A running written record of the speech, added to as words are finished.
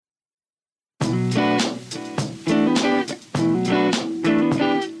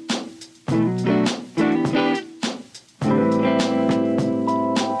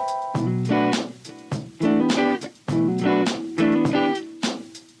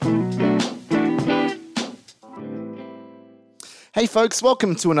Hey folks,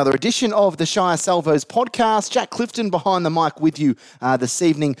 welcome to another edition of the Shire Salvos Podcast. Jack Clifton behind the mic with you this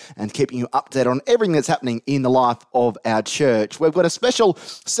evening and keeping you updated on everything that's happening in the life of our church. We've got a special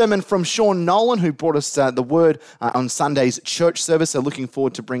sermon from Sean Nolan who brought us the word on Sunday's church service, so looking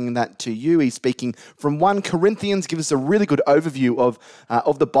forward to bringing that to you. He's speaking from 1 Corinthians, gives us a really good overview of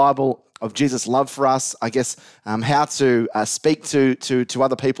the Bible, of Jesus' love for us, I guess, how to speak to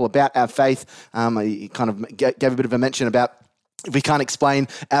other people about our faith. He kind of gave a bit of a mention about if we can't explain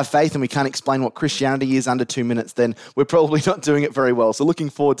our faith and we can't explain what Christianity is under 2 minutes, then we're probably not doing it very well. So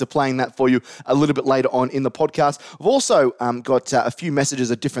looking forward to playing that for you a little bit later on in the podcast. We've also got a few messages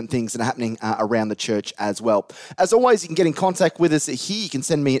of different things that are happening around the church as well. As always, you can get in contact with us here. You can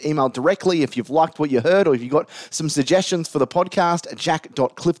send me an email directly if you've liked what you heard or if you've got some suggestions for the podcast,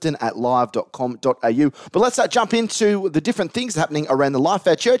 jack.clifton@live.com.au. But let's jump into the different things happening around the life of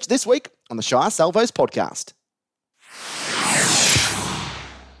our church this week on the Shire Salvos Podcast.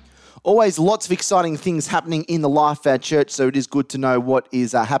 Always lots of exciting things happening in the life of our church, so it is good to know what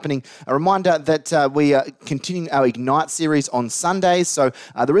is happening. A reminder that we are continuing our Ignite series on Sundays, so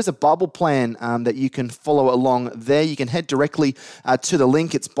there is a Bible plan that you can follow along there. You can head directly to the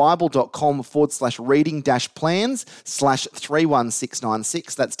link. It's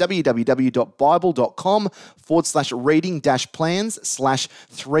bible.com/reading-plans/31696. That's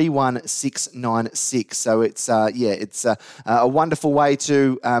www.bible.com/reading-plans/31696. So it's a wonderful way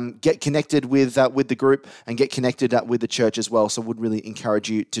to get connected with the group and get connected with the church as well. So would really encourage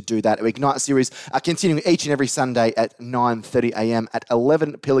you to do that. Our Ignite series are continuing each and every Sunday at 9:30 a.m. at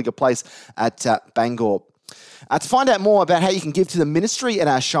 11 Pilliga Place at Bangor. To find out more about how you can give to the ministry at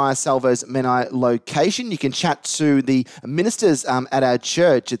our Shire Salvos Menai location, you can chat to the ministers at our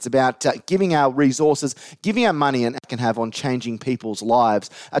church. It's about giving our resources, giving our money, and it can have on changing people's lives.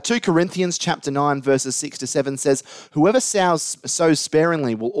 2 Corinthians chapter 9, verses 6 to 7 says, "Whoever sows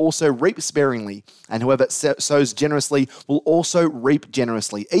sparingly will also reap sparingly, and whoever sows generously will also reap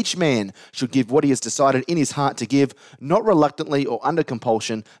generously. Each man should give what he has decided in his heart to give, not reluctantly or under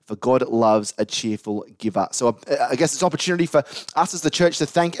compulsion, for God loves a cheerful giver." So I guess it's an opportunity for us as the church to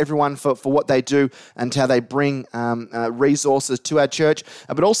thank everyone for what they do and how they bring resources to our church,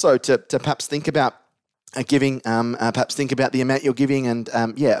 but also to perhaps think about giving, perhaps think about the amount you're giving and,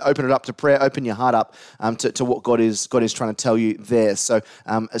 open it up to prayer, open your heart up to what God is trying to tell you there. So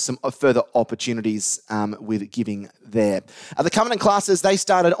some further opportunities with giving there. The Covenant classes, they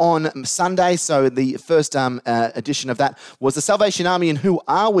started on Sunday. So the first edition of that was the Salvation Army and Who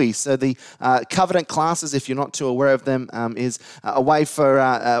Are We? So the Covenant classes, if you're not too aware of them, is a way for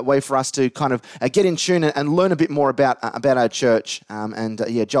us to kind of get in tune and learn a bit more about our church.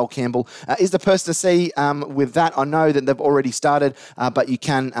 Joel Campbell is the person to see with that. I know that they've already started, but you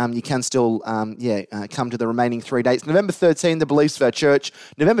can still come to the remaining 3 dates. November 13, the Beliefs of our church.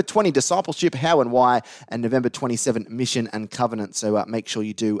 November 20, Discipleship, How and Why. And November 27, Mission and Covenant. So make sure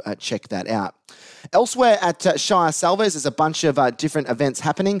you do check that out. Elsewhere at Shire Salvos, there's a bunch of different events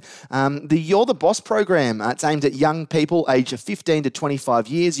happening. The You're the Boss program, it's aimed at young people aged 15 to 25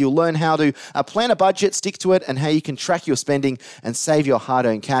 years. You'll learn how to plan a budget, stick to it, and how you can track your spending and save your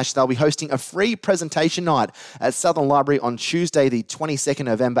hard-earned cash. They'll be hosting a free presentation night at Southern Library on Tuesday, the 22nd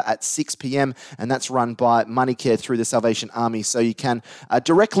November at 6 p.m, and that's run by MoneyCare through the Salvation Army. So you can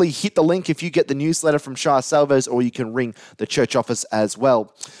directly hit the link if you get the newsletter from Shire Salvos, or you can ring the church office as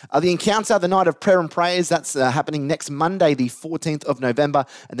well. The Encounter, the night of prayer and prayers, that's happening next Monday, the 14th of November,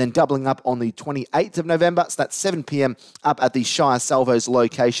 and then doubling up on the 28th of November. So that's 7 p.m. up at the Shire Salvos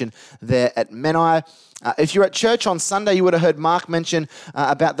location there at Menai. If you're at church on Sunday, you would have heard Mark mention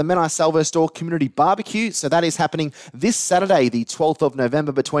about the Menai Salvo Store Community Barbecue. So that is happening this Saturday, the 12th of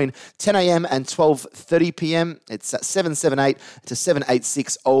November, between 10 a.m. and 12:30 p.m. It's at 778 to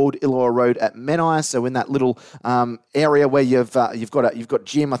 786 Old Illawarra Road at Menai. So in that little area where you've got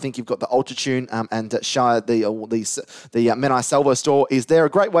gym, I think you've got the Ultratune and Shire, the Menai Salvo Store is there. A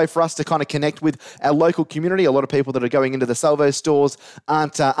great way for us to kind of connect with our local community. A lot of people that are going into the Salvo stores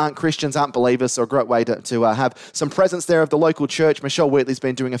aren't Christians, aren't believers, so a great way to have some presence there of the local church. Michelle Wheatley's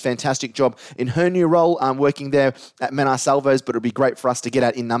been doing a fantastic job in her new role working there at Menai Salvos, but it'll be great for us to get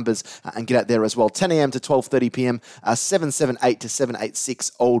out in numbers and get out there as well. 10 a.m. to 12:30 p.m, 778 to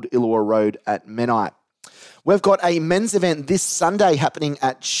 786 Old Illawarra Road at Menai. We've got a men's event this Sunday happening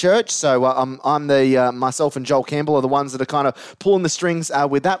at church. So myself and Joel Campbell are the ones that are kind of pulling the strings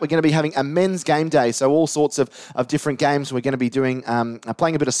with that. We're going to be having a men's game day. So all sorts of different games. We're going to be doing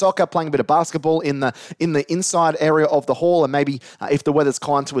playing a bit of soccer, playing a bit of basketball in the inside area of the hall, and maybe if the weather's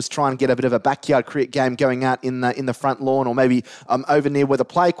kind to us, try and get a bit of a backyard cricket game going out in the front lawn, or maybe over near where the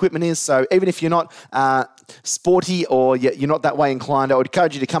play equipment is. So even if you're not sporty or you're not that way inclined, I would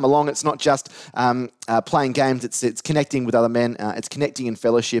encourage you to come along. It's not just playing games, it's connecting with other men, it's connecting in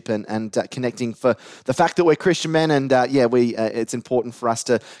fellowship and connecting for the fact that we're Christian men, and it's important for us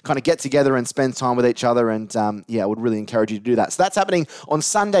to kind of get together and spend time with each other, and I would really encourage you to do that. So that's happening on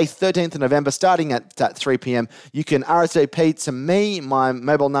Sunday, 13th of November, starting at 3 p.m. You can RSVP to me. My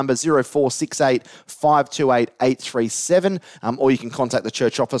mobile number 0468 528 837, or you can contact the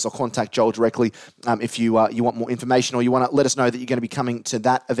church office or contact Joel directly if you want more information or you want to let us know that you're going to be coming to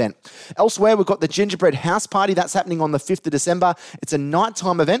that event. Elsewhere, we've got the Gingerbread House Party. That's happening on the 5th of December. It's a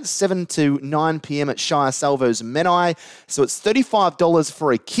nighttime event, 7 to 9 p.m. at Shire Salvos Menai. So it's $35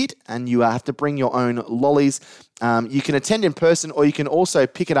 for a kit, and you have to bring your own lollies. You can attend in person, or you can also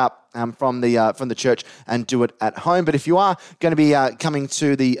pick it up from the church and do it at home. But if you are going to be coming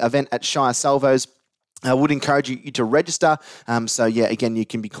to the event at Shire Salvos, I would encourage you to register. Again, you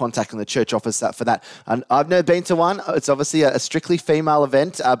can be contacting the church office for that. And I've never been to one. It's obviously a strictly female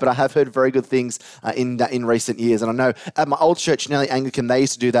event, but I have heard very good things in recent years. And I know at my old church, Nelly Anglican, they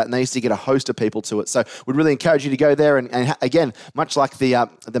used to do that, and they used to get a host of people to it. So we'd really encourage you to go there. And again, much like the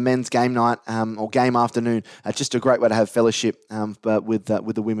men's game night or game afternoon, just a great way to have fellowship with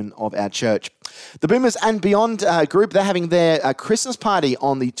the women of our church. The Boomers and Beyond group, they're having their Christmas party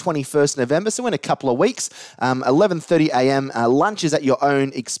on the 21st of November, so in a couple of weeks. 11:30 a.m. Lunch is at your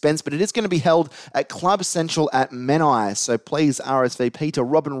own expense, but it is going to be held at Club Central at Menai. So please RSVP to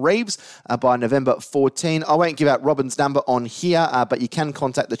Robin Reeves by November 14. I won't give out Robin's number on here, but you can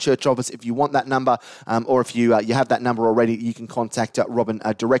contact the church office if you want that number, or if you have that number already, you can contact Robin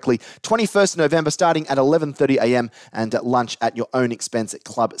directly. 21st of November, starting at 11:30 a.m. and lunch at your own expense at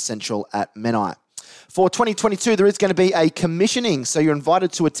Club Central at Menai. For 2022, there is going to be a commissioning, so you're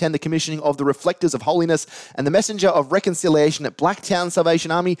invited to attend the commissioning of the Reflectors of Holiness and the Messenger of Reconciliation at Blacktown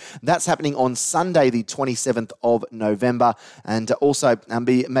Salvation Army. That's happening on Sunday, the 27th of November. And also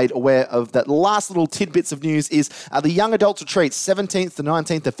be made aware of that last little tidbits of news is the Young Adults Retreat, 17th to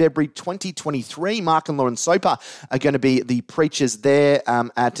 19th of February 2023. Mark and Lauren Soper are going to be the preachers there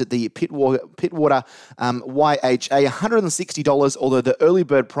at the Pittwater YHA. $160, although the early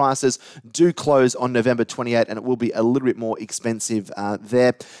bird prices do close on November 28, and it will be a little bit more expensive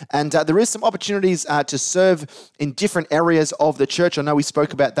there. And there is some opportunities to serve in different areas of the church. I know we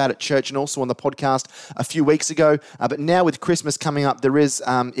spoke about that at church and also on the podcast a few weeks ago, but now with Christmas coming up, there is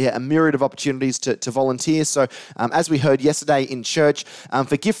a myriad of opportunities to volunteer. So as we heard yesterday in church,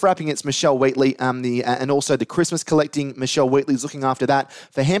 for gift wrapping, it's Michelle Wheatley, and also the Christmas collecting, Michelle Wheatley's looking after that.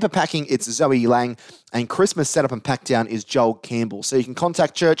 For hamper packing, it's Zoe Lang, and Christmas setup and pack down is Joel Campbell. So you can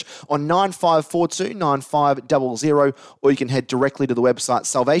contact church on 9542-9500, or you can head directly to the website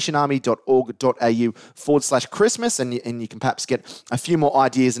salvationarmy.org.au/Christmas, and you can perhaps get a few more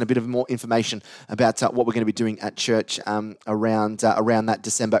ideas and a bit of more information about what we're going to be doing at church around that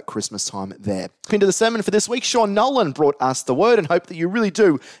December Christmas time there. Into the sermon for this week, Sean Nolan brought us the word, and hope that you really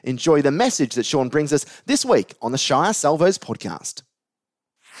do enjoy the message that Sean brings us this week on the Shire Salvos Podcast.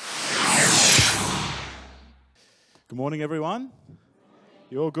 Good morning, everyone.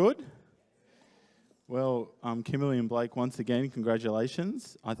 You all good? Well, Kimberly and Blake, once again,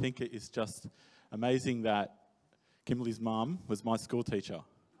 congratulations. I think it is just amazing that Kimberly's mum was my school teacher.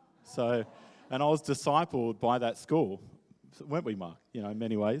 And I was discipled by that school, weren't we, Mark? In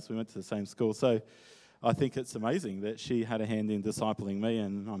many ways, we went to the same school. So I think it's amazing that she had a hand in discipling me,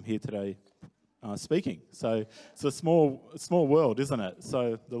 and I'm here today speaking. So it's a small world, isn't it?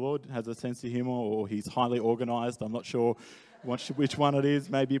 So the Lord has a sense of humour, or he's highly organised. I'm not sure which one it is,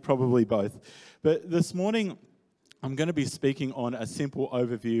 probably both. But this morning, I'm going to be speaking on a simple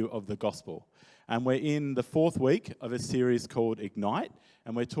overview of the gospel. And we're in the 4th week of a series called Ignite,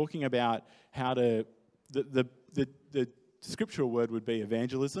 and we're talking about how to, the scriptural word would be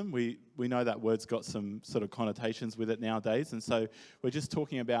evangelism. We know that word's got some sort of connotations with it nowadays, and so we're just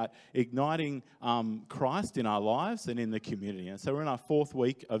talking about igniting Christ in our lives and in the community. And so we're in our 4th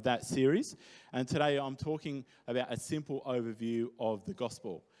week of that series, and today I'm talking about a simple overview of the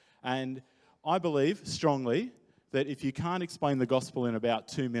gospel. And I believe strongly that if you can't explain the gospel in about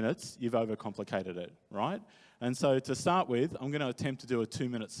 2 minutes, you've overcomplicated it, right? And so to start with, I'm going to attempt to do a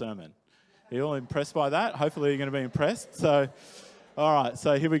 2-minute sermon. Are you all impressed by that? Hopefully you're going to be impressed. So, all right,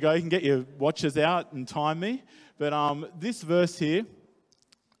 so here we go. You can get your watches out and time me. But this verse here,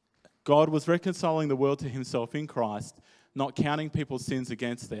 God was reconciling the world to himself in Christ, not counting people's sins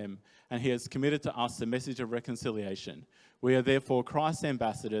against them, and he has committed to us the message of reconciliation. We are therefore Christ's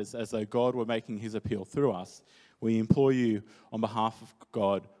ambassadors, as though God were making his appeal through us. We implore you on behalf of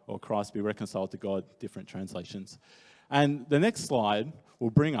God, or Christ be reconciled to God, different translations. And the next slide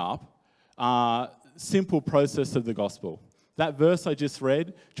will bring up simple process of the gospel. That verse I just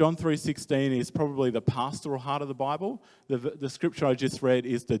read, John 3:16, is probably the pastoral heart of the Bible. The scripture I just read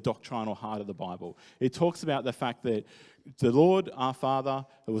is the doctrinal heart of the Bible. It talks about the fact that the Lord, our Father,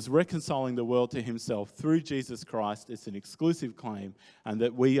 was reconciling the world to himself through Jesus Christ. It's an exclusive claim, and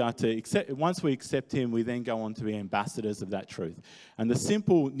that we are to accept. Once we accept him, we then go on to be ambassadors of that truth. And the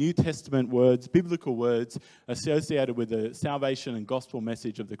simple New Testament words, biblical words, associated with the salvation and gospel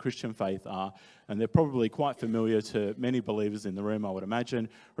message of the Christian faith are, and they're probably quite familiar to many believers in the room, I would imagine: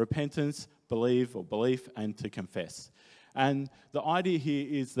 repentance, believe or belief, and to confess. And the idea here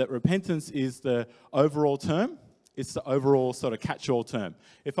is that repentance is the overall term. It's the overall sort of catch-all term.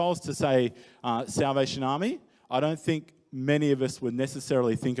 If I was to say Salvation Army, I don't think many of us would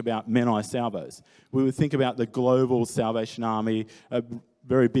necessarily think about Menai Salvos. We would think about the global Salvation Army, a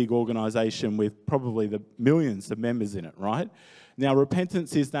very big organisation with probably the millions of members in it, right? Now,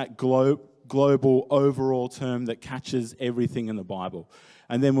 repentance is that global overall term that catches everything in the Bible.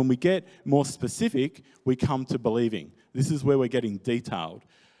 And then when we get more specific, we come to believing. This is where we're getting detailed.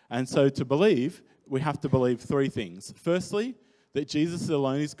 And so to believe, we have to believe three things. Firstly, that Jesus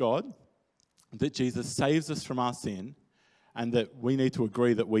alone is God, that Jesus saves us from our sin, and that we need to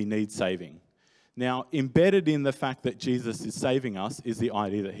agree that we need saving. Now, embedded in the fact that Jesus is saving us is the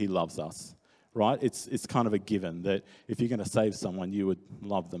idea that he loves us, right? It's kind of a given that if you're going to save someone, you would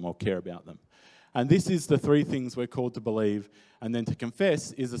love them or care about them. And this is the three things we're called to believe. And then to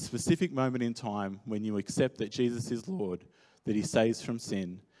confess is a specific moment in time when you accept that Jesus is Lord, that he saves from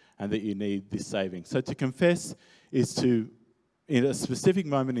sin, and that you need this saving. So to confess is to, in a specific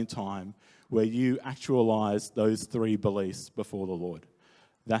moment in time, where you actualize those three beliefs before the Lord.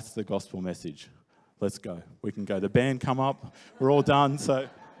 That's the gospel message. Let's go. We can go. The band come up. We're all done. So,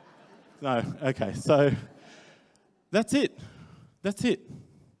 no, okay. So that's it. That's it.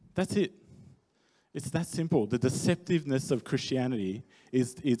 That's it. It's that simple. The deceptiveness of Christianity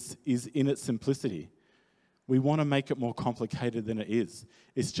is in its simplicity. We want to make it more complicated than it is.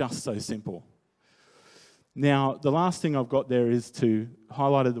 It's just so simple. Now, the last thing I've got there is to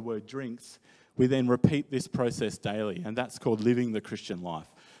highlight the word drinks. We then repeat this process daily, and that's called living the Christian life.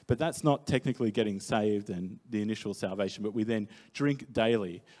 But that's not technically getting saved and the initial salvation, but we then drink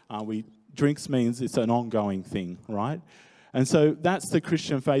daily. Drinks means it's an ongoing thing, right? And so that's the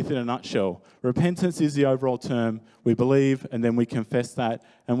Christian faith in a nutshell. Repentance is the overall term. We believe, and then we confess that,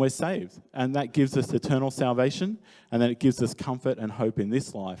 and we're saved. And that gives us eternal salvation, and then it gives us comfort and hope in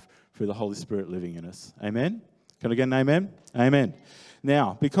this life through the Holy Spirit living in us. Amen? Can I get an amen? Amen.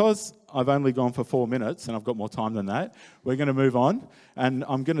 Now, because I've only gone for 4 minutes, and I've got more time than that, we're going to move on, and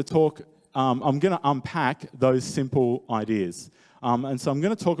I'm going to unpack those simple ideas. And so I'm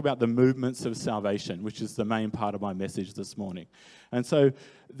going to talk about the movements of salvation, which is the main part of my message this morning. And so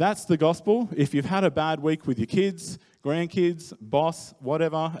that's the gospel. If you've had a bad week with your kids, grandkids, boss,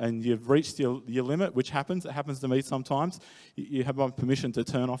 whatever, and you've reached your limit, which happens, it happens to me sometimes, you have my permission to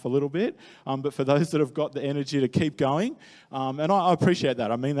turn off a little bit. But for those that have got the energy to keep going, and I appreciate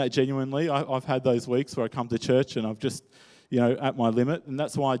that. I mean that genuinely. I've had those weeks where I come to church and I've just, at my limit. And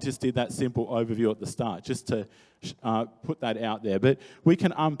that's why I just did that simple overview at the start, just to put that out there. But we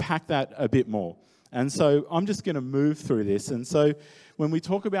can unpack that a bit more. And so I'm just going to move through this. And so when we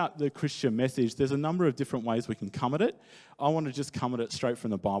talk about the Christian message, there's a number of different ways we can come at it. I want to just come at it straight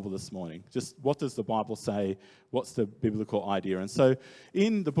from the Bible this morning. Just what does the Bible say? What's the biblical idea? And so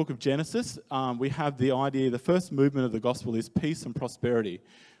in the book of Genesis, we have the idea, the first movement of the gospel is peace and prosperity.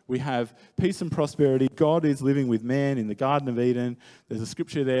 We have peace and prosperity. God is living with man in the Garden of Eden. There's a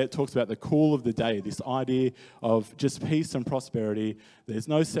scripture there that talks about the cool of the day, this idea of just peace and prosperity. There's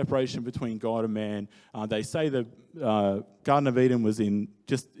no separation between God and man. They say the Garden of Eden was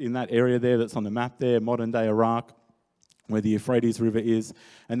just in that area there that's on the map there, modern-day Iraq, where the Euphrates River is.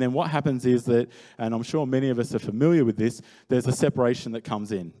 And then what happens is that, and I'm sure many of us are familiar with this, there's a separation that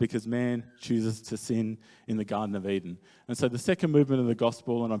comes in because man chooses to sin in the Garden of Eden. And so the second movement of the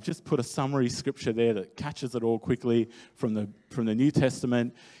gospel, and I've just put a summary scripture there that catches it all quickly from the New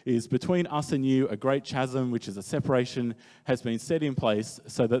Testament, is between us and you, a great chasm, which is a separation, has been set in place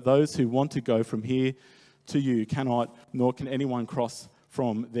so that those who want to go from here to you cannot, nor can anyone cross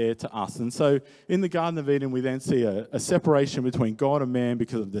from there to us. And so in the Garden of Eden, we then see a separation between God and man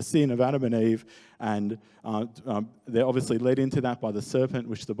because of the sin of Adam and Eve. And they're obviously led into that by the serpent,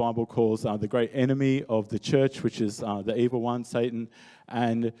 which the Bible calls the great enemy of the church, which is the evil one, Satan.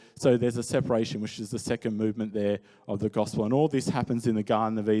 And so there's a separation, which is the second movement there of the gospel. And all this happens in the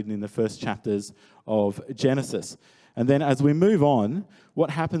Garden of Eden in the first chapters of Genesis. And then as we move on, what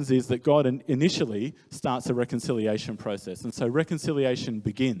happens is that God initially starts a reconciliation process. And so reconciliation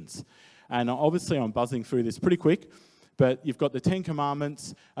begins. And obviously I'm buzzing through this pretty quick, but you've got the 10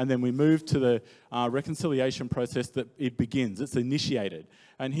 Commandments, and then we move to the reconciliation process that it begins. It's initiated.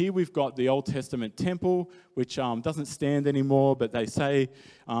 And here we've got the Old Testament temple, which doesn't stand anymore, but they say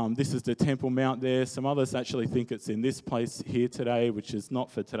this is the Temple Mount there. Some others actually think it's in this place here today, which is not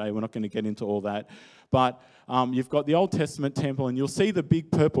for today. We're not going to get into all that. But you've got the Old Testament temple, and you'll see the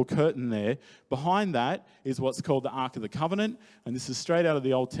big purple curtain there. Behind that is what's called the Ark of the Covenant, and this is straight out of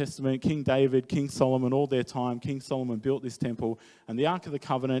the Old Testament. King David, King Solomon, all their time, King Solomon built this temple, and the Ark of the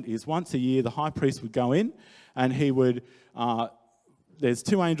Covenant is once a year, the high priest would go in, and he would... there's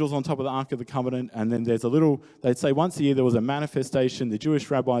 2 angels on top of the Ark of the Covenant, and then there's they'd say once a year there was a manifestation. The Jewish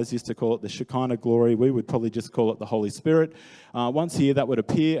rabbis used to call it the Shekinah glory. We would probably just call it the Holy Spirit. Once a year that would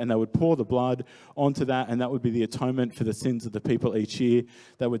appear, and they would pour the blood onto that, and that would be the atonement for the sins of the people each year.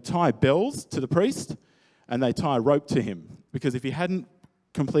 They would tie bells to the priest, and they tie a rope to him, because if he hadn't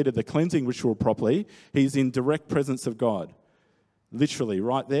completed the cleansing ritual properly, he's in direct presence of God, literally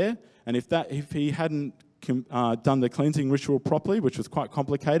right there. And if he hadn't done the cleansing ritual properly, which was quite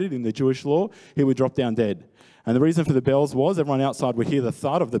complicated in the Jewish law, he would drop down dead. And the reason for the bells was everyone outside would hear the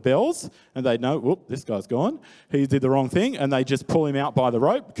thud of the bells, and they'd know, whoop, this guy's gone. He did the wrong thing, and they just pull him out by the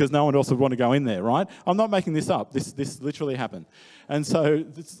rope because no one else would want to go in there, right? I'm not making this up. This literally happened. And so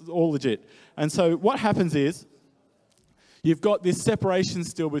it's all legit. And so what happens is, you've got this separation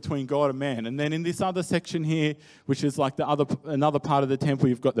still between God and man. And then in this other section here, which is like another part of the temple,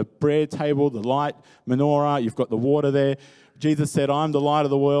 you've got the bread table, the light menorah, you've got the water there. Jesus said, I'm the light of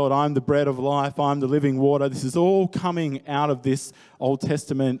the world, I'm the bread of life, I'm the living water. This is all coming out of this Old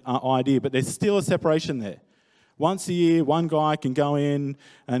Testament idea, but there's still a separation there. Once a year, one guy can go in,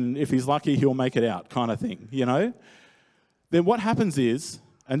 and if he's lucky, he'll make it out, kind of thing, you know? Then what happens is,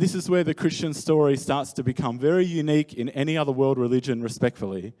 and this is where the Christian story starts to become very unique in any other world religion,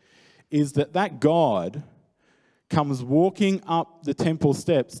 respectfully, is that God comes walking up the temple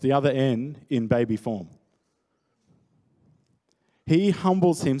steps, the other end, in baby form. He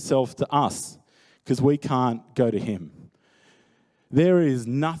humbles himself to us because we can't go to him. There is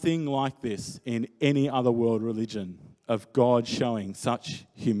nothing like this in any other world religion of God showing such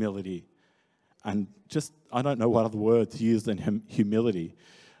humility. And just, I don't know what other word to use than humility.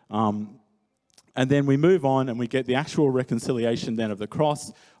 And then we move on and we get the actual reconciliation then of the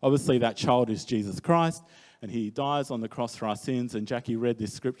cross. Obviously that child is Jesus Christ, and he dies on the cross for our sins. And Jackie read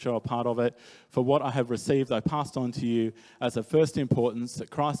this scripture, a part of it. For what I have received, I passed on to you as of first importance,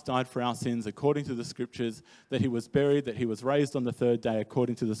 that Christ died for our sins according to the scriptures, that he was buried, that he was raised on the 3rd day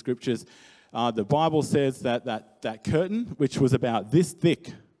according to the scriptures. The Bible says that curtain, which was about this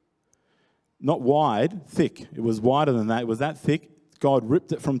thick, not wide, thick. It was wider than that. It was that thick. God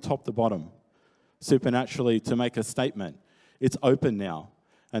ripped it from top to bottom, supernaturally, to make a statement. It's open now.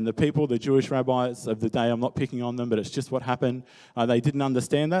 And the people, the Jewish rabbis of the day, I'm not picking on them, but it's just what happened. They didn't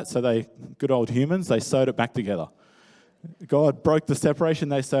understand that, so good old humans, they sewed it back together. God broke the separation,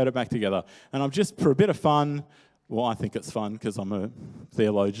 they sewed it back together. And I'm just, for a bit of fun, well, I think it's fun because I'm a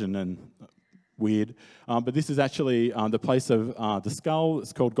theologian and weird. But this is actually the place of the skull.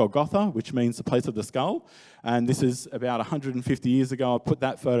 It's called Golgotha, which means the place of the skull. And this is about 150 years ago. I put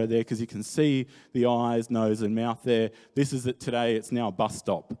that photo there because you can see the eyes, nose, and mouth there. This is it today. It's now a bus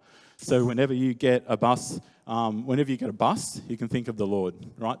stop. So whenever you get a bus, you can think of the Lord,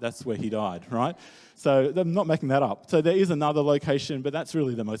 right? That's where he died, right? So I'm not making that up. So there is another location, but that's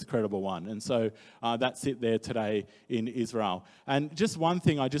really the most credible one. And so that's it there today in Israel. And just one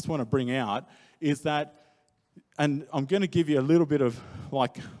thing I just want to bring out is that, and I'm going to give you a little bit of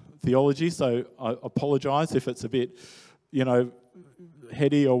like theology, so I apologize if it's a bit,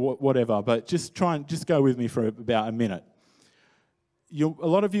 heady or whatever, but just go with me for about a minute. A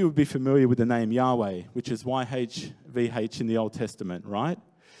lot of you would be familiar with the name Yahweh, which is YHVH in the Old Testament, right?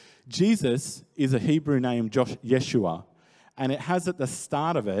 Jesus is a Hebrew name, Yeshua, and it has at the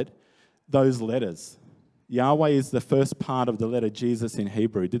start of it those letters. Yahweh is the first part of the letter Jesus in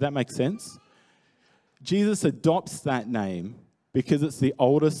Hebrew. Did that make sense? Jesus adopts that name because it's the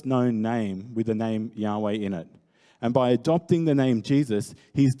oldest known name with the name Yahweh in it. And by adopting the name Jesus,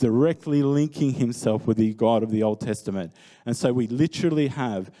 he's directly linking himself with the God of the Old Testament. And so we literally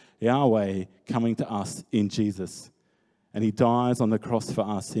have Yahweh coming to us in Jesus. And he dies on the cross for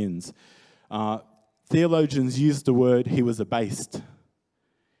our sins. Theologians use the word, he was abased.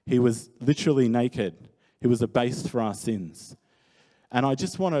 He was literally naked. He was abased for our sins. And I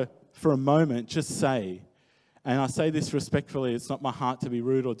just want to, for a moment, just say, and I say this respectfully, it's not my heart to be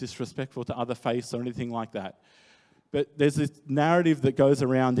rude or disrespectful to other faiths or anything like that. But there's this narrative that goes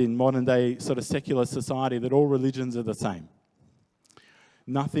around in modern day sort of secular society that all religions are the same.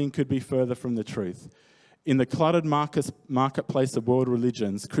 Nothing could be further from the truth. In the cluttered marketplace of world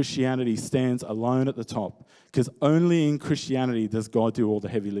religions, Christianity stands alone at the top, because only in Christianity does God do all the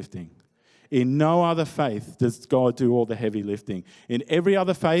heavy lifting. In no other faith does God do all the heavy lifting. In every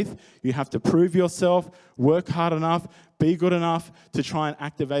other faith, you have to prove yourself, work hard enough, be good enough to try and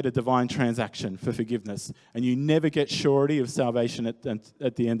activate a divine transaction for forgiveness. And you never get surety of salvation at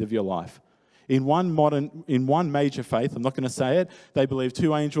the end of your life. In one major faith, I'm not going to say it, they believe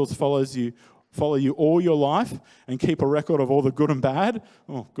 2 angels follow you all your life and keep a record of all the good and bad.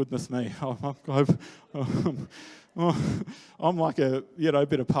 Oh, goodness me. I'm like a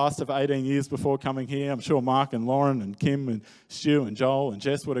bit of pastor for 18 years before coming here. I'm sure Mark and Lauren and Kim and Stu and Joel and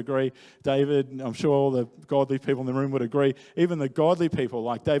Jess would agree. David, I'm sure all the godly people in the room would agree. Even the godly people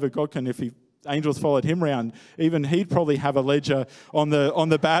like David Godkin, if angels followed him around, even he'd probably have a ledger on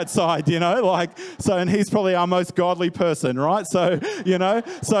the bad side, and he's probably our most godly person, right? So,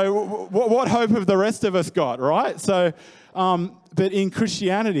 what hope have the rest of us got, right? So, but in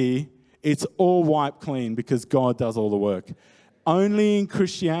Christianity, it's all wiped clean because God does all the work. Only in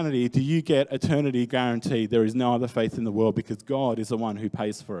Christianity do you get eternity guaranteed. There is no other faith in the world because God is the one who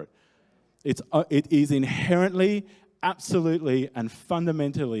pays for it. It is inherently, absolutely, and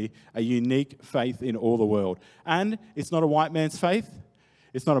fundamentally a unique faith in all the world. And it's not a white man's faith.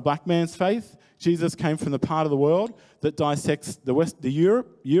 It's not a black man's faith. Jesus came from the part of the world that dissects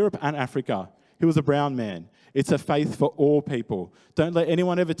Europe and Africa. He was a brown man. It's a faith for all people. Don't let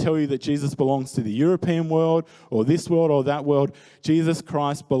anyone ever tell you that Jesus belongs to the European world or this world or that world. Jesus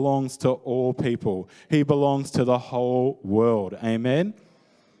Christ belongs to all people. He belongs to the whole world. Amen?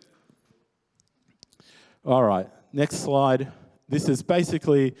 All right, next slide. This is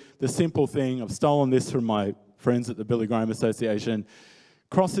basically the simple thing. I've stolen this from my friends at the Billy Graham Association.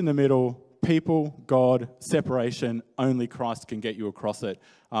 Cross in the middle. People, God, separation, only Christ can get you across it.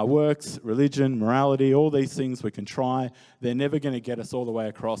 Works, religion, morality, all these things we can try. They're never going to get us all the way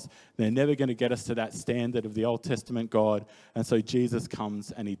across. They're never going to get us to that standard of the Old Testament God. And so Jesus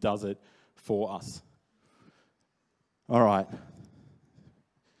comes and he does it for us. All right.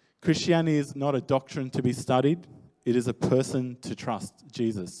 Christianity is not a doctrine to be studied. It is a person to trust,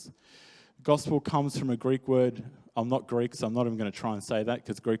 Jesus. Gospel comes from a Greek word. I'm not Greek, so I'm not even going to try and say that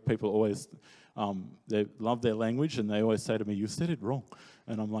because Greek people always, they love their language and they always say to me, you said it wrong.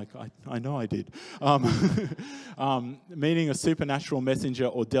 And I'm like, I know I did. Meaning a supernatural messenger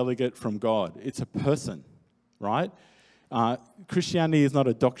or delegate from God. It's a person, right? Christianity is not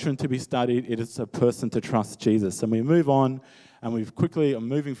a doctrine to be studied. It is a person to trust, Jesus. And we move on and I'm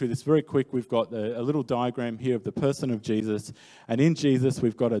moving through this very quick. We've got a little diagram here of the person of Jesus. And in Jesus,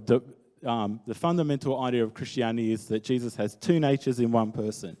 we've got the fundamental idea of Christianity is that Jesus has 2 natures in one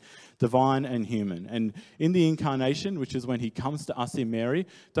person, divine and human. And in the incarnation, which is when he comes to us in Mary,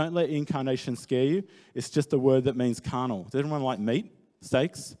 don't let incarnation scare you. It's just a word that means carnal. Does anyone like meat?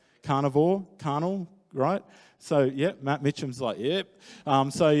 Steaks? Carnivore? Carnal? Right? So, yep, Matt Mitchum's like, yep.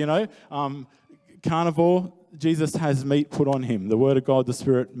 Carnivore, Jesus has meat put on him. The Word of God, the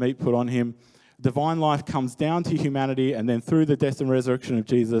Spirit, meat put on him. Divine life comes down to humanity, and then through the death and resurrection of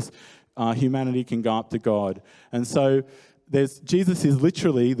Jesus, humanity can go up to God. And so Jesus is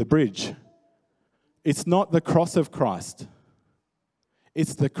literally the bridge. It's not the cross of Christ.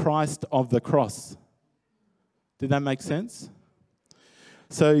 It's the Christ of the cross. Did that make sense?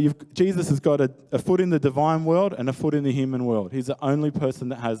 So Jesus has got a foot in the divine world and a foot in the human world. He's the only person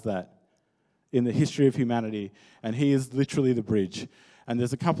that has that in the history of humanity. And he is literally the bridge. And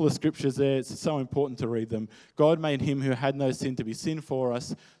there's a couple of scriptures there. It's so important to read them. God made him who had no sin to be sin for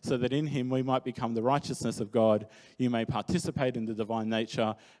us, so that in him we might become the righteousness of God. You may participate in the divine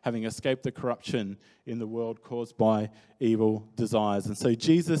nature, having escaped the corruption in the world caused by evil desires. And so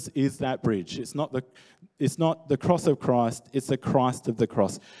Jesus is that bridge. It's not the cross of Christ, it's the Christ of the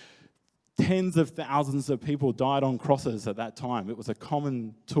cross. Tens of thousands of people died on crosses at that time. It was a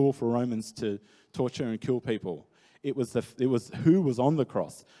common tool for Romans to torture and kill people. It was who was on the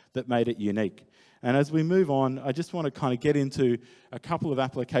cross that made it unique. And as we move on, I just want to kind of get into a couple of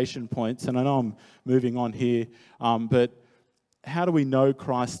application points. And I know I'm moving on here, but how do we know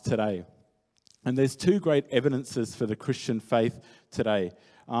Christ today? And there's 2 great evidences for the Christian faith today.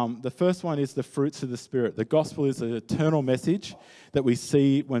 The first one is the fruits of the Spirit. The gospel is an eternal message that we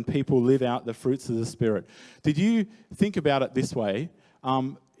see when people live out the fruits of the Spirit. Did you think about it this way?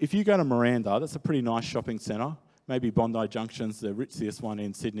 If you go to Miranda, that's a pretty nice shopping centre. Maybe Bondi Junction's the ritziest one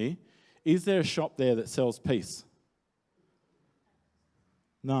in Sydney. Is there a shop there that sells peace?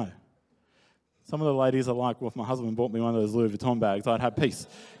 No. Some of the ladies are like, well, if my husband bought me one of those Louis Vuitton bags, I'd have peace.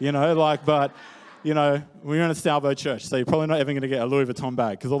 But you know, we're in a Salvo church, so you're probably not even going to get a Louis Vuitton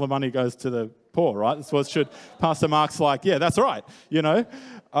bag because all the money goes to the poor, right? That's what should. Pastor Mark's like, yeah, that's right, you know.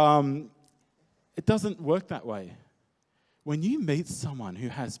 It doesn't work that way. When you meet someone who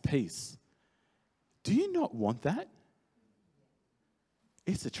has peace, do you not want that?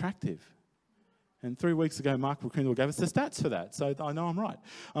 It's attractive. And 3 weeks ago, Mark McCrindle gave us the stats for that, so I know I'm right,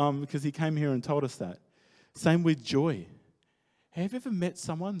 because he came here and told us that. Same with joy. Have you ever met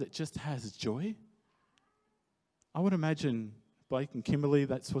someone that just has joy? I would imagine Blake and Kimberly,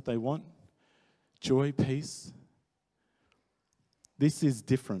 that's what they want. Joy, peace. This is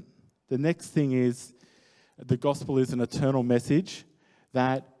different. The next thing is the gospel is an eternal message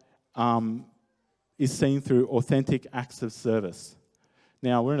that is seen through authentic acts of service.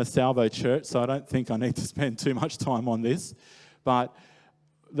 Now, we're in a Salvo church, so I don't think I need to spend too much time on this, but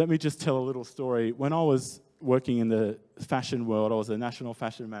let me just tell a little story. When I was working in the fashion world, I was a national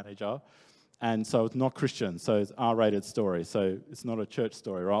fashion manager, and so it's not Christian, so it's R-rated story, so it's not a church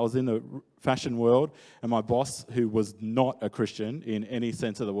story, right? I was in the fashion world, and my boss, who was not a Christian in any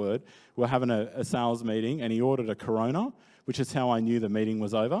sense of the word, were having a sales meeting, and he ordered a Corona, which is how I knew the meeting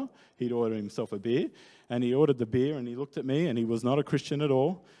was over. He'd ordered himself a beer, and he ordered the beer, and he looked at me, and he was not a Christian at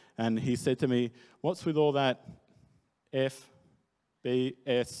all, and he said to me, "What's with all that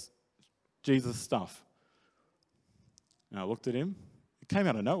FBS Jesus stuff?" And I looked at him. It came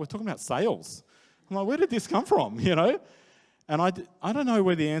out of nowhere. We're talking about sales. I'm like, where did this come from, you know? And I don't know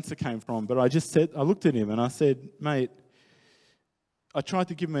where the answer came from, but I looked at him and I said, "Mate," I tried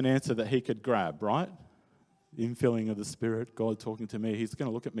to give him an answer that he could grab, right? Infilling of the Spirit, God talking to me. He's going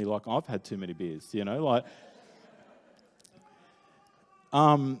to look at me like I've had too many beers, you know? Like,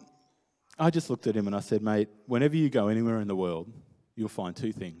 I just looked at him and I said, "Mate, whenever you go anywhere in the world, you'll find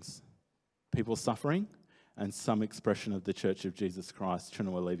two things. People suffering and some expression of the Church of Jesus Christ trying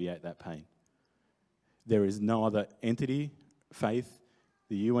to alleviate that pain. There is no other entity, faith,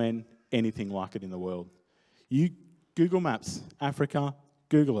 the UN, anything like it in the world. You Google Maps, Africa,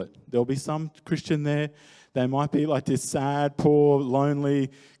 Google it. There'll be some Christian there. They might be like this sad, poor,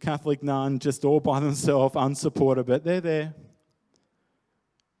 lonely Catholic nun, just all by themselves, unsupported, but they're there.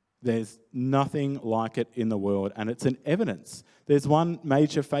 There's nothing like it in the world, and it's an evidence. There's one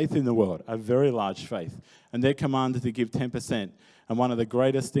major faith in the world, a very large faith, and they're commanded to give 10%. And one of the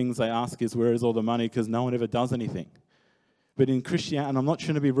greatest things they ask is, where is all the money? Because no one ever does anything. But in Christianity, and I'm not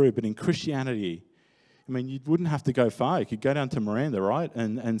trying to be rude, but in Christianity, I mean, you wouldn't have to go far. You could go down to Miranda, right,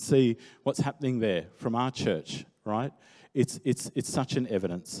 and see what's happening there from our church, right? It's such an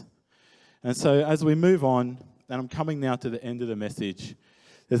evidence. And so as we move on, and I'm coming now to the end of the message,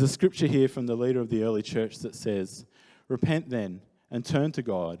 there's a scripture here from the leader of the early church that says, "Repent then and turn to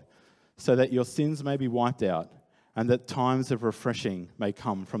God so that your sins may be wiped out and that times of refreshing may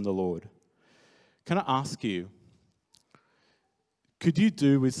come from the Lord." Can I ask you, could you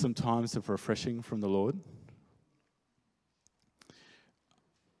do with some times of refreshing from the Lord?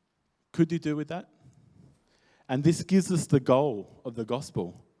 Could you do with that? And this gives us the goal of the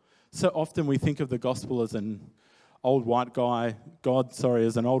gospel. So often we think of the gospel as an old white guy,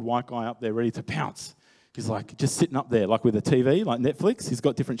 as an old white guy up there ready to pounce. He's like just sitting up there, like with a TV, like Netflix. He's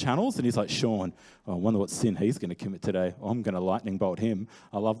got different channels, and he's like, "Sean, I wonder what sin he's going to commit today. I'm going to lightning bolt him.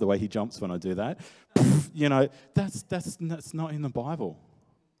 I love the way he jumps when I do that." You know, that's not in the Bible.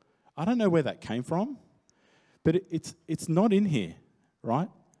 I don't know where that came from, but it's not in here, right?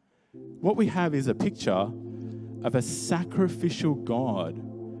 What we have is a picture of a sacrificial God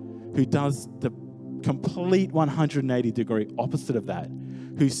who does the complete 180-degree opposite of that,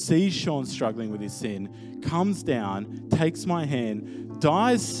 who sees Sean struggling with his sin, comes down, takes my hand,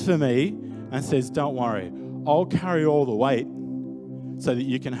 dies for me, and says, "Don't worry, I'll carry all the weight so that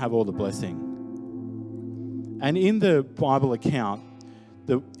you can have all the blessing." And in the Bible account,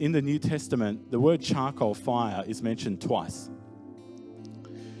 in the New Testament, the word charcoal fire is mentioned twice.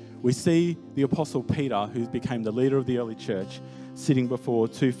 We see the Apostle Peter, who became the leader of the early church, sitting before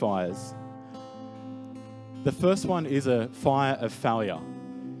two fires. The first one is a fire of failure.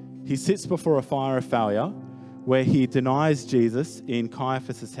 He sits before a fire of failure where he denies Jesus in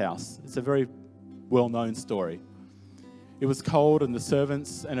Caiaphas' house. It's a very well-known story. It was cold and the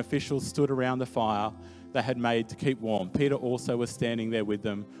servants and officials stood around the fire they had made to keep warm. Peter also was standing there with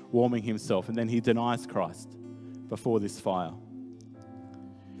them, warming himself, and then he denies Christ before this fire.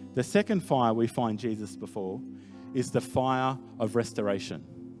 The second fire we find Jesus before is the fire of restoration.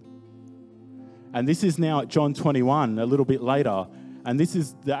 And this is now at John 21, a little bit later. And this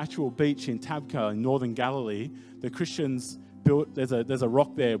is the actual beach in Tabgha in northern Galilee. The Christians built, there's a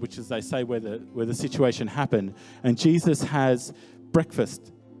rock there, which is, they say, where the situation happened. And Jesus has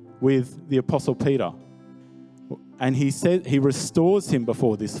breakfast with the Apostle Peter. And he said he restores him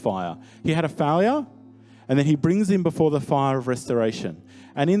before this fire. He had a failure, and then he brings him before the fire of restoration.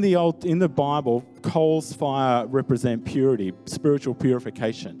 And in the Bible, coals fire represent purity, spiritual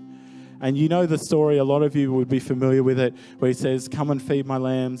purification. And you know the story, a lot of you would be familiar with it, where he says, come and feed my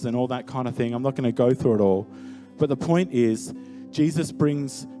lambs and all that kind of thing. I'm not going to go through it all. But the point is, Jesus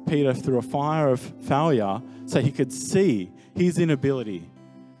brings Peter through a fire of failure so he could see his inability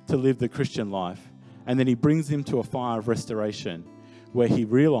to live the Christian life. And then he brings him to a fire of restoration where he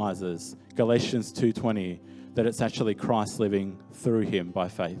realizes, Galatians 2:20, that it's actually Christ living through him by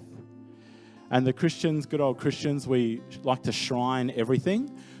faith. And the Christians, good old Christians, we like to shrine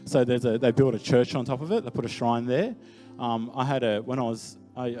everything. So they built a church on top of it. They put a shrine there.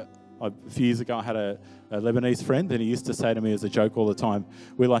 A few years ago, I had a Lebanese friend, and he used to say to me as a joke all the time,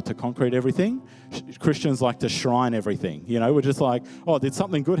 we like to concrete everything. Christians like to shrine everything. You know, we're just like, oh, did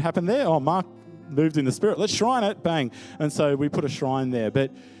something good happen there? Oh, Mark moved in the Spirit. Let's shrine it. Bang. And so we put a shrine there.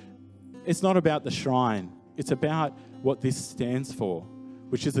 But it's not about the shrine. It's about what this stands for,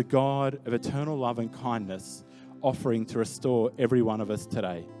 which is a God of eternal love and kindness offering to restore every one of us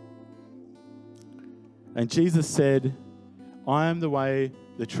today. And Jesus said, I am the way,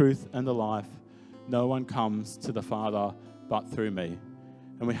 the truth, and the life. No one comes to the Father but through me.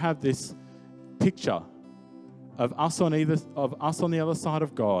 And we have this picture of us on the other side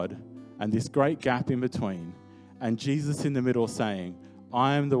of God and this great gap in between. And Jesus in the middle saying,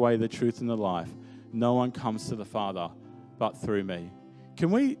 I am the way, the truth, and the life. No one comes to the Father but through me.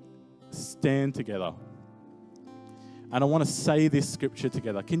 Can we stand together? And I want to say this scripture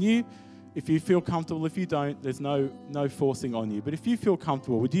together. Can you, if you feel comfortable, if you don't, there's no forcing on you. But if you feel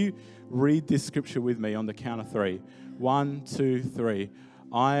comfortable, would you read this scripture with me on the count of 3? 1, 2, 3.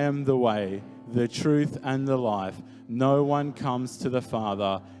 I am the way, the truth, and the life. No one comes to the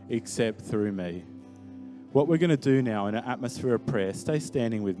Father except through me. What we're going to do now in an atmosphere of prayer, stay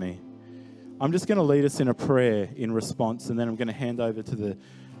standing with me. I'm just going to lead us in a prayer in response, and then I'm going to hand over to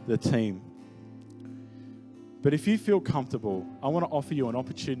the team. But if you feel comfortable, I want to offer you an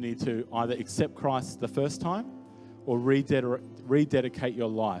opportunity to either accept Christ the first time or rededicate your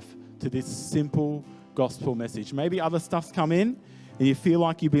life to this simple gospel message. Maybe other stuff's come in and you feel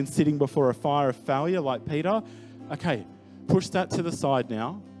like you've been sitting before a fire of failure like Peter. Okay, push that to the side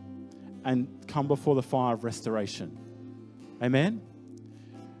now and come before the fire of restoration. Amen?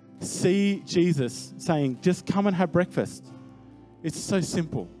 See Jesus saying, just come and have breakfast. It's so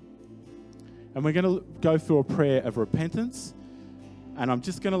simple. And we're going to go through a prayer of repentance. And I'm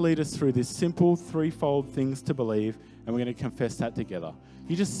just going to lead us through this simple threefold things to believe. And we're going to confess that together.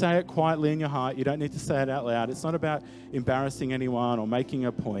 You just say it quietly in your heart. You don't need to say it out loud. It's not about embarrassing anyone or making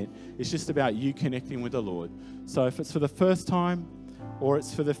a point. It's just about you connecting with the Lord. So if it's for the first time or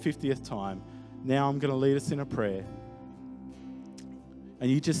it's for the 50th time, now I'm going to lead us in a prayer. And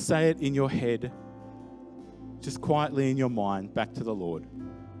you just say it in your head, just quietly in your mind, back to the Lord,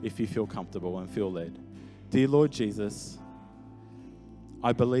 if you feel comfortable and feel led. Dear Lord Jesus,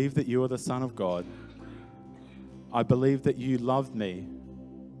 I believe that you are the Son of God. I believe that you loved me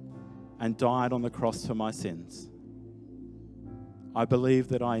and died on the cross for my sins. I believe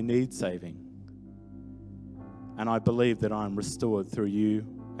that I need saving. And I believe that I am restored through you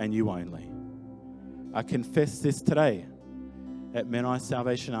and you only. I confess this today at Menai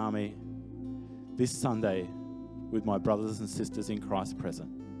Salvation Army this Sunday with my brothers and sisters in Christ present.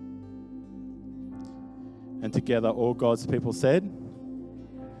 And together, all God's people said,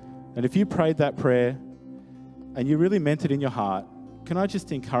 and if you prayed that prayer and you really meant it in your heart, can I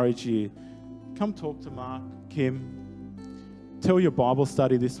just encourage you, come talk to Mark, Kim, tell your Bible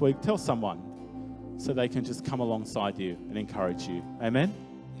study this week, tell someone so they can just come alongside you and encourage you. Amen?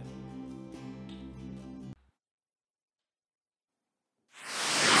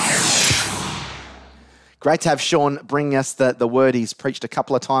 Great to have Sean bring us the word. He's preached a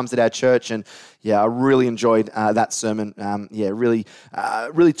couple of times at our church, and I really enjoyed that sermon.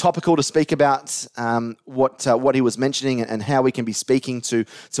 Really topical to speak about what he was mentioning and how we can be speaking to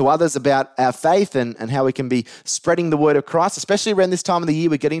others about our faith and how we can be spreading the word of Christ, especially around this time of the year.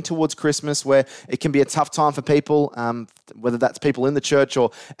 We're getting towards Christmas, where it can be a tough time for people, whether that's people in the church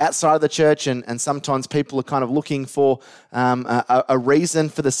or outside of the church, and sometimes people are kind of looking for a reason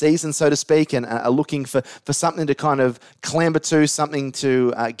for the season, so to speak, and are looking for for something to kind of clamber to, something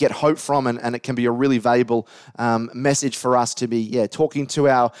to get hope from, and it can be a really valuable message for us to be talking to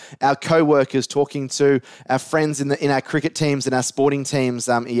our co-workers, talking to our friends in our cricket teams and our sporting teams.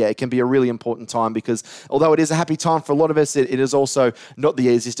 It can be a really important time, because although it is a happy time for a lot of us, it is also not the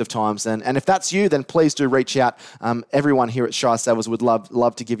easiest of times. And if that's you, then please do reach out. Everyone here at Shire Salvos would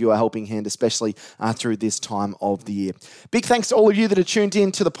love to give you a helping hand, especially through this time of the year. Big thanks to all of you that are tuned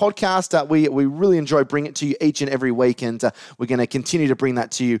in to the podcast. We really enjoy bringing it to you each and every week, and we're going to continue to bring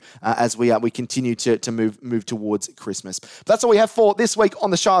that to you as we continue to move towards Christmas. But that's all we have for this week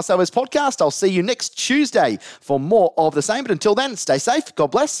on the Shire Salvos Podcast. I'll see you next Tuesday for more of the same. But until then, stay safe.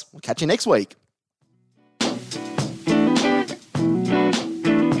 God bless. We'll catch you next week.